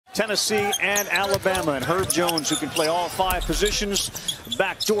Tennessee and Alabama, and Herb Jones, who can play all 5 positions.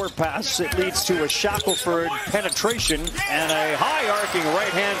 Backdoor pass, it leads to a Shackelford penetration and a high arcing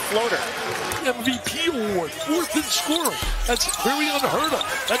right hand floater. MVP award, 4th in scoring. That's very unheard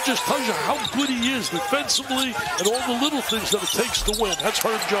of. That just tells you how good he is defensively and all the little things that it takes to win. That's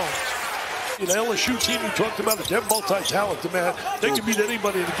Herb Jones. The LSU team you talked about, they're multi-talented, man. They can beat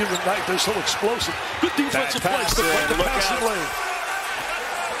anybody in a given night. They're so explosive. Good defensive play. The passing lane.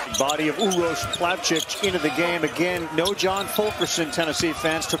 Body of Uros Plavcic into the game again. No John Fulkerson. Tennessee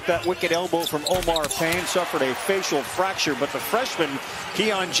fans took that wicked elbow from Omar Payne, suffered a facial fracture, but the freshman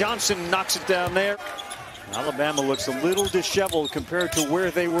Keon Johnson knocks it down there. Alabama looks a little disheveled compared to where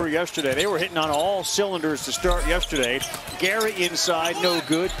they were yesterday. They were hitting on all cylinders to start yesterday. Gary inside, no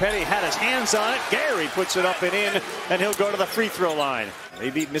good. Petty had his hands on it. Gary puts it up and in, and he'll go to the free throw line.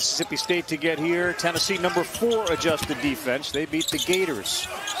 They beat Mississippi State to get here. Tennessee, number 4 adjusted defense. They beat the Gators.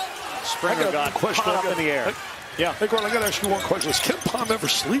 Springer got caught up in the air. Yeah. Hey, Gordon, I got to ask you one question. Does Ken Palm ever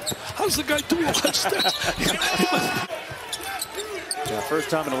sleep? How's the guy doing all that stuff? Yeah, first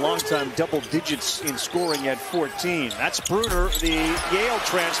time in a long time, double digits in scoring at 14. That's Bruner, the Yale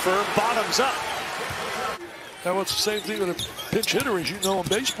transfer, bottoms up. Now it's the same thing with a pinch hitter, as you know, in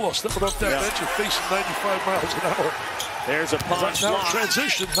baseball. Stepping up that bench and facing 95 miles an hour. There's a punch. Now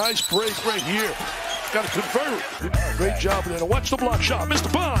transition, nice break right here. Got to convert it. Great job there. Watch the block shot.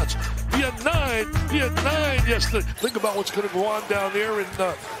 Mr. Bonds, he had 9 yesterday. Think about what's going to go on down there in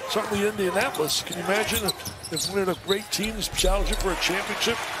certainly Indianapolis. Can you imagine if we're a great team that's challenging for a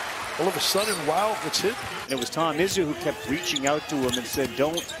championship? All of a sudden, wow, it's hit. It was Tom Izzo who kept reaching out to him and said,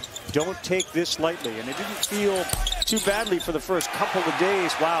 don't take this lightly. And it didn't feel too badly for the first couple of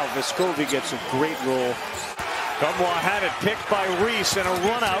days. Wow, Vescovi gets a great roll. Kumwa had it picked by Reese and a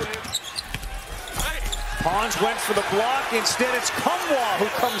run out. Pons went for the block. Instead, it's Kumwa who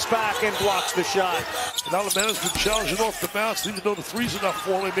comes back and blocks the shot. And Alabama's been challenging off the bounce, even though the 3's enough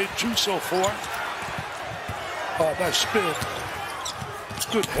for them. They made 2 so far. Oh, nice spin.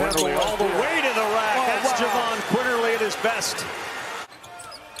 Good handle all the way to the rack. That's Javon Quinterly at his best.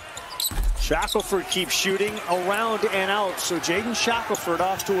 Shackelford keeps shooting around and out. So Jaden Shackelford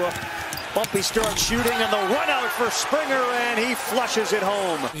off to a bumpy start shooting, and the run out for Springer, and he flushes it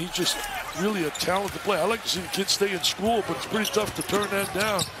home. He's just really a talented player. I like to see the kids stay in school, but it's pretty tough to turn that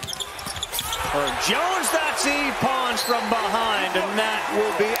down. Jones, that's E. Pons from behind, and that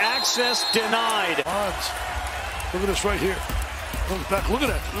will be access denied. Pons, look at this right here. Comes back, look at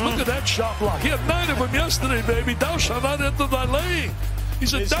that. Look at that shot block. He had 9 of them yesterday, baby. Thou shalt not enter thy lane. He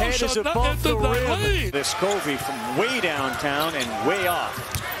said, thou shalt not enter thy lane. Vescovi from way downtown and way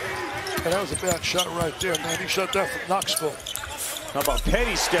off. And that was a bad shot right there, man. He shot that from Knoxville. How about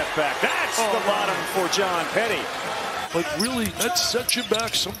Petty's step back? That's the bottom for John Petty. But really, that sets you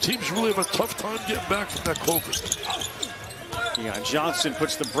back. Some teams really have a tough time getting back from that COVID. Yeah, Johnson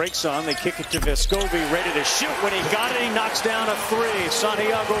puts the brakes on. They kick it to Vescovi, ready to shoot. When he got it, he knocks down a 3.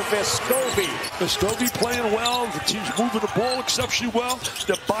 Santiago Vescovi. Vescovi playing well. The team's moving the ball exceptionally well.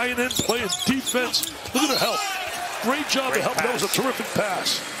 They're buying in, playing defense. Look at the help. Great job to help. That was a terrific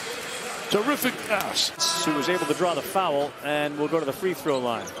pass. Terrific pass. Who was able to draw the foul and will go to the free throw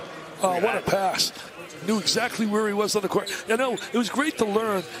line. Oh, what a pass. Knew exactly where he was on the court. You know, it was great to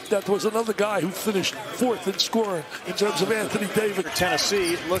learn that there was another guy who finished 4th in scoring in terms of Anthony Davis.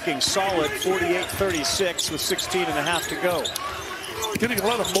 Tennessee looking solid, 48-36 with 16 and a half to go. Getting a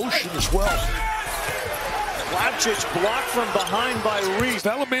lot of motion as well. Plavcic blocked from behind by Reese. If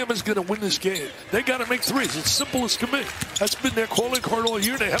Alabama's going to win this game, they got to make 3s. It's simple as can be. That's been their calling card all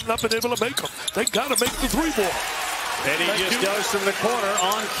year. They have not been able to make them. They got to make the 3 ball. And he just does from the corner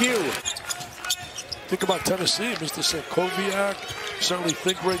on cue. Think about Tennessee, Mr. Sankoviak. Certainly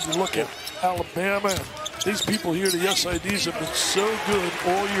think when you look at Alabama. These people here, the SIDs, have been so good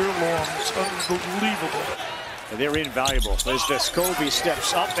all year long. It's unbelievable. And they're invaluable. As Vescovi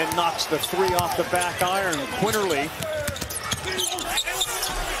steps up and knocks the 3 off the back iron. Quinterly.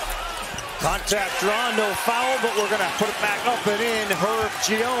 Contact drawn, no foul, but we're going to put it back up and in. Herb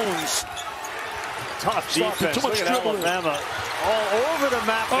Jones. Tough defense. Look at Alabama all over the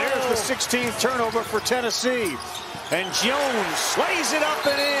map. There's the 16th turnover for Tennessee. And Jones slays it up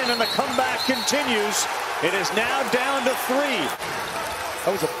and in, and the comeback continues. It is now down to 3.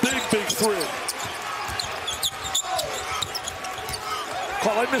 That was a big, big 3.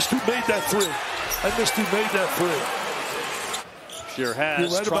 Carl, I missed who made that 3. I missed who made that 3. Sure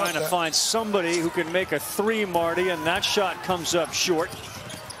has. Right, trying to find somebody who can make a 3, Marty, and that shot comes up short.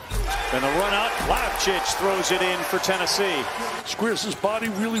 And the run out, Plavcic throws it in for Tennessee. Squares his body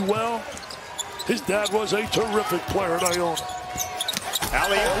really well. His dad was a terrific player at Iona.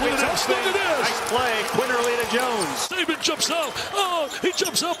 Alley-oop. Look at this. Nice play. Quinterly to Jones. David jumps out. Oh, he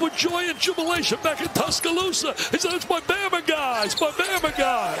jumps out with joy and jubilation back in Tuscaloosa. He said, it's my Bama guys, my Bama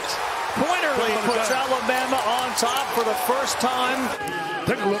guys. Quinterly puts Alabama on top for the first time.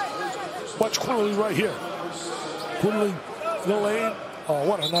 Take a look. Watch Quinterly right here. Quinterly, the lane. Oh,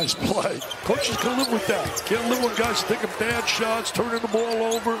 what a nice play. Coaches can live with that. Can't live with guys taking bad shots, turning the ball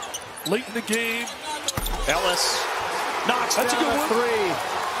over late in the game. Ellis knocks That's down a good a one. three.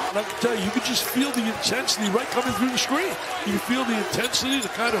 And I can tell you, you can just feel the intensity right coming through the screen. You feel the intensity, the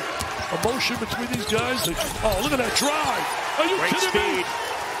kind of emotion between these guys. Oh, look at that drive. Are you Great kidding me? speed.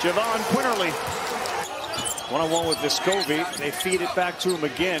 Javon Quinterly. One-on-one with Vescovi. They feed it back to him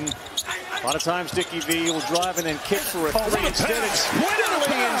again. A lot of times Dickie V will drive and then kick for a three. Instead it's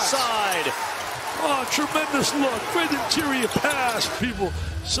Quinterly inside. Oh, tremendous look. Great interior pass. People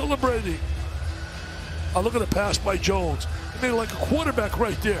celebrating. Oh, look at the pass by Jones. He made like a quarterback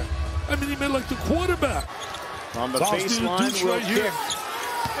right there. I mean, he made like the quarterback. On the baseline, will kick.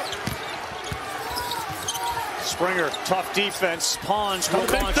 Springer, tough defense. Pons will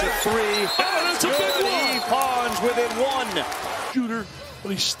launch a three. Oh, that's a big one. Pons within one. Shooter,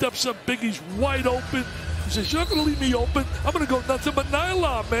 when he steps up big, he's wide open. He says, you're not going to leave me open. I'm going to go nothing but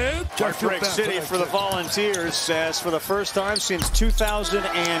nylon, man. Heartbreak City for the Volunteers, as for the first time since 2002,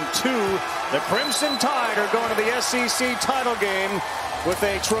 the Crimson Tide are going to the SEC title game with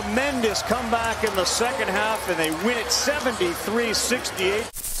a tremendous comeback in the second half, and they win it 73-68.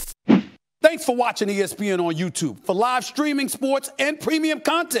 Thanks for watching ESPN on YouTube. For live streaming, sports, and premium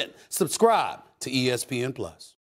content, subscribe to ESPN+.